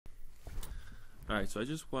Alright, so I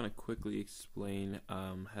just want to quickly explain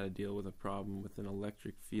how to deal with a problem with an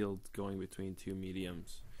electric field going between two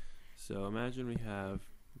mediums. So imagine we have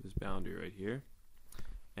this boundary right here,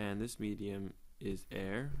 and this medium is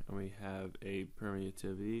air, and we have a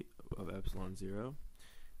permittivity of epsilon 0,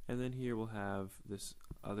 and then here we'll have this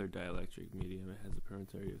other dielectric medium. It has a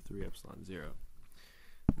permittivity of 3 epsilon 0.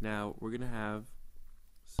 Now we're going to have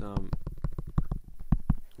some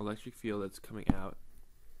electric field that's coming out.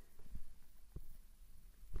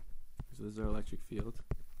 So this is our electric field,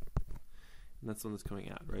 and that's the one that's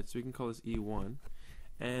coming out, right? So we can call this E1,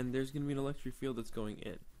 and there's going to be an electric field that's going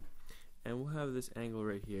in, and we'll have this angle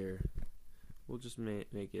right here. We'll just make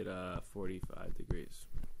it 45 degrees,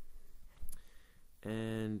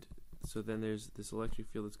 and so then there's this electric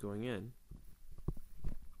field that's going in,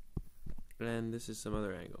 and this is some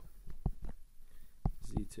other angle,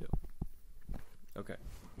 Z2. Okay,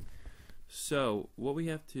 so what we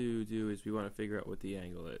have to do is we want to figure out what the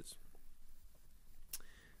angle is.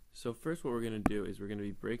 So first what we're going to do is we're going to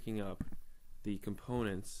be breaking up the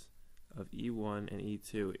components of E1 and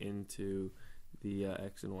E2 into the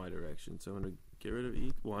X and Y direction. So I'm going to get rid of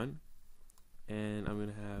E1, and I'm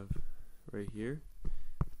going to have right here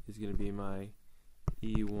is going to be my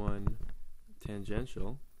E1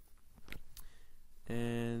 tangential,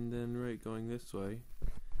 and then right going this way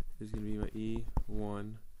is going to be my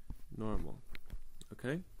E1 normal.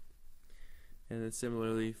 Okay? And then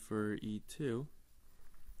similarly for E2,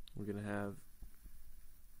 we're going to have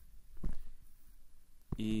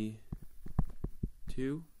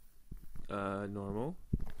E2 normal,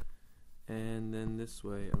 and then this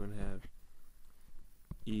way I'm going to have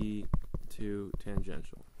E2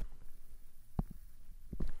 tangential.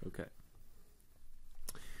 Okay.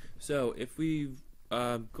 So if we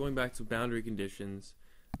going back to boundary conditions,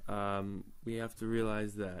 we have to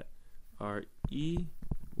realize that our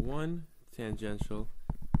E1 tangential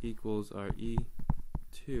equals our E2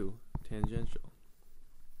 tangential.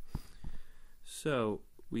 So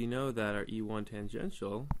we know that our E1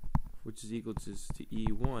 tangential, which is equal to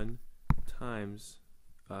E1 times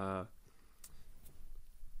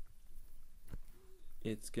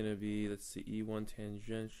it's going to be, let's see, E1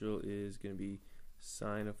 tangential is going to be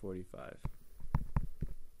sine of 45.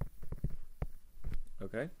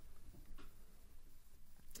 Okay?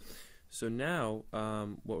 So now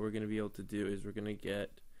what we're going to be able to do is we're going to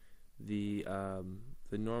get the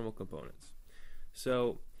normal components.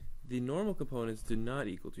 So the normal components do not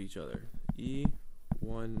equal to each other.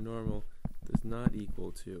 E1 normal does not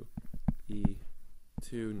equal to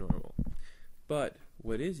E2 normal. But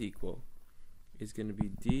what is equal is going to be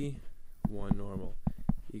D1 normal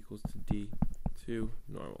equals to D2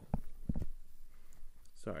 normal.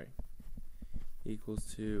 Sorry. Equals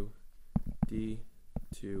to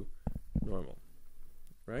D2 normal.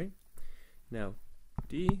 Right? Now,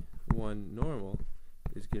 D1 normal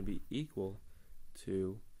is going to be equal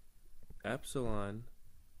to epsilon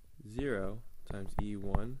 0 times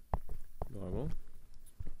E1 normal,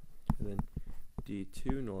 and then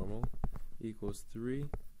D2 normal equals 3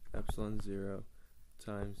 epsilon 0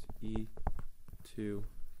 times E2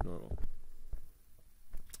 normal.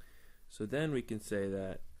 So then we can say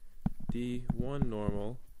that D1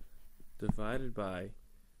 normal divided by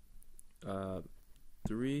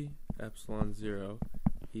 3 epsilon 0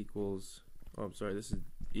 equals, oh, I'm sorry, this is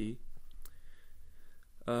E.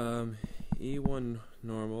 E1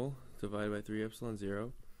 normal divided by 3 epsilon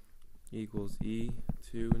 0 equals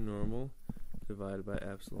E2 normal divided by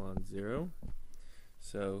epsilon 0.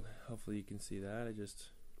 So hopefully you can see that. I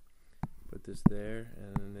just put this there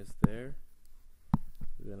and then this there.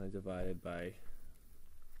 Then I divided by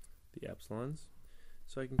the epsilons.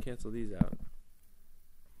 So I can cancel these out.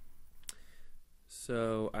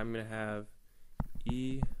 So I'm going to have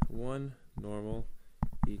E1 normal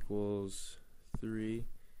equals 3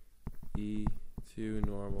 E2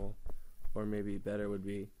 normal, or maybe better would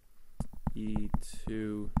be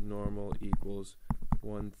E2 normal equals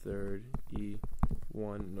 1/3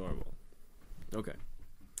 E1 normal. Okay,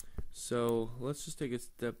 so let's just take a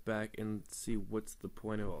step back and see what's the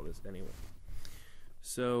point of all this anyway.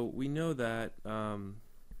 So we know that I'm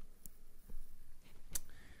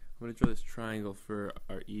going to draw this triangle for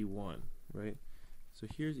our E1, right? So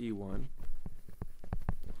here's E1,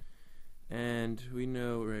 and we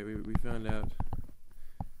know, right, we found out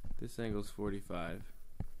this angle is 45.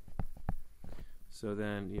 So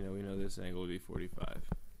then, you know, we know this angle would be 45.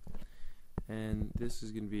 And this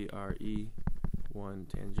is going to be our E1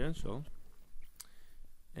 tangential.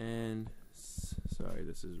 And, sorry,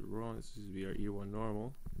 this is wrong. This is going to be our E1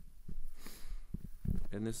 normal.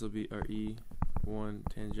 And this will be our E1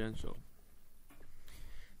 tangential.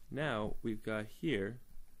 Now we've got here,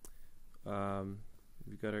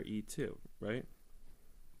 we've got our E2, right?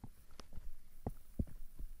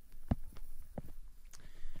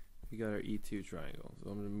 We got our E2 triangle. So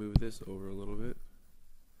I'm going to move this over a little bit.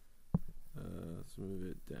 Let's move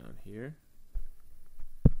it down here.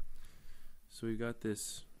 So we've got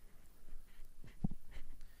this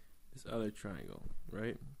other triangle,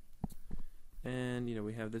 right? And you know,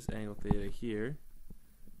 we have this angle theta here,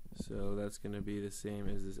 so that's going to be the same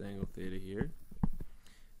as this angle theta here.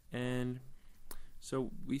 And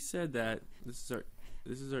so we said that this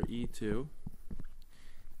is our E2,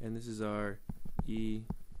 and this is our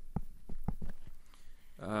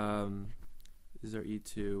this is our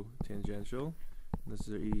E2 tangential, and this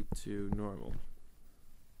is our E2 normal.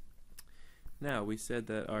 Now we said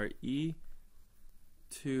that our E2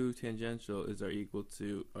 tangential is equal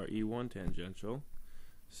to our E1 tangential,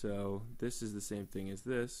 so this is the same thing as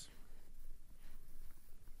this.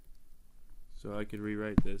 So I could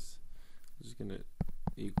rewrite this. I'm just gonna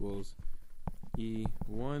equals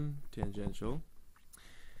E1 tangential,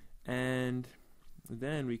 and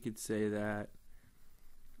then we could say that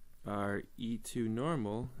our E2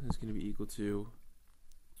 normal is going to be equal to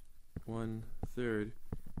 1/3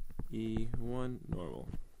 E1 normal.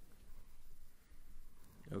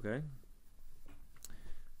 Okay.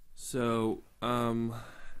 So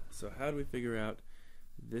how do we figure out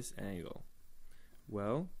this angle?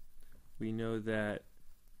 Well, we know that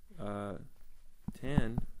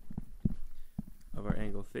tan of our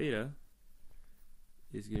angle theta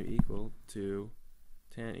is going to be equal to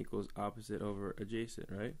tan equals opposite over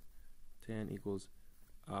adjacent, right? Tan equals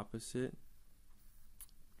opposite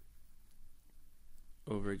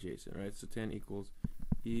over adjacent, right? So tan equals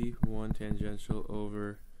E1 tangential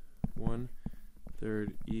over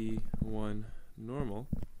 1/3 E1 normal.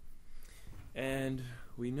 And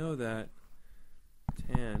we know that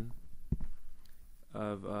tan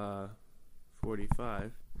of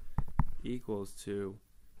 45 equals to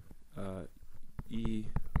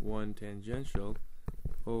E1 tangential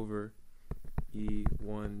over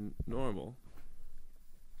E1 normal.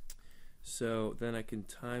 So then I can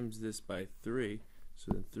times this by 3.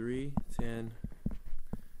 So then 3 tan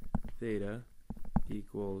theta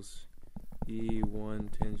equals E1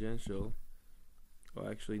 tangential. Oh,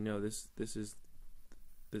 actually no, this is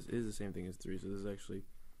the same thing as 3. So this is actually,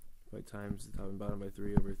 if I times the top and bottom by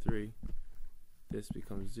 3 over 3, this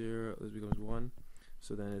becomes 0. This becomes 1.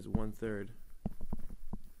 So then it's 1/3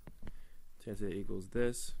 tan theta equals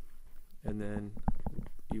this, and then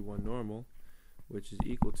E1 normal, which is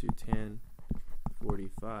equal to tan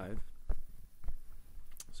 45.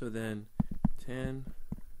 So then tan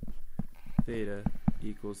theta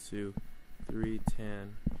equals to 3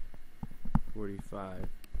 tan 45,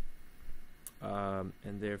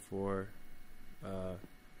 and therefore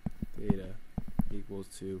theta equals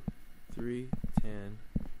to 3 tan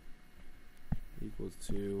equals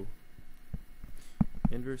to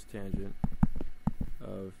inverse tangent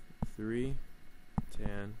of 3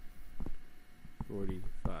 tan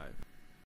 45.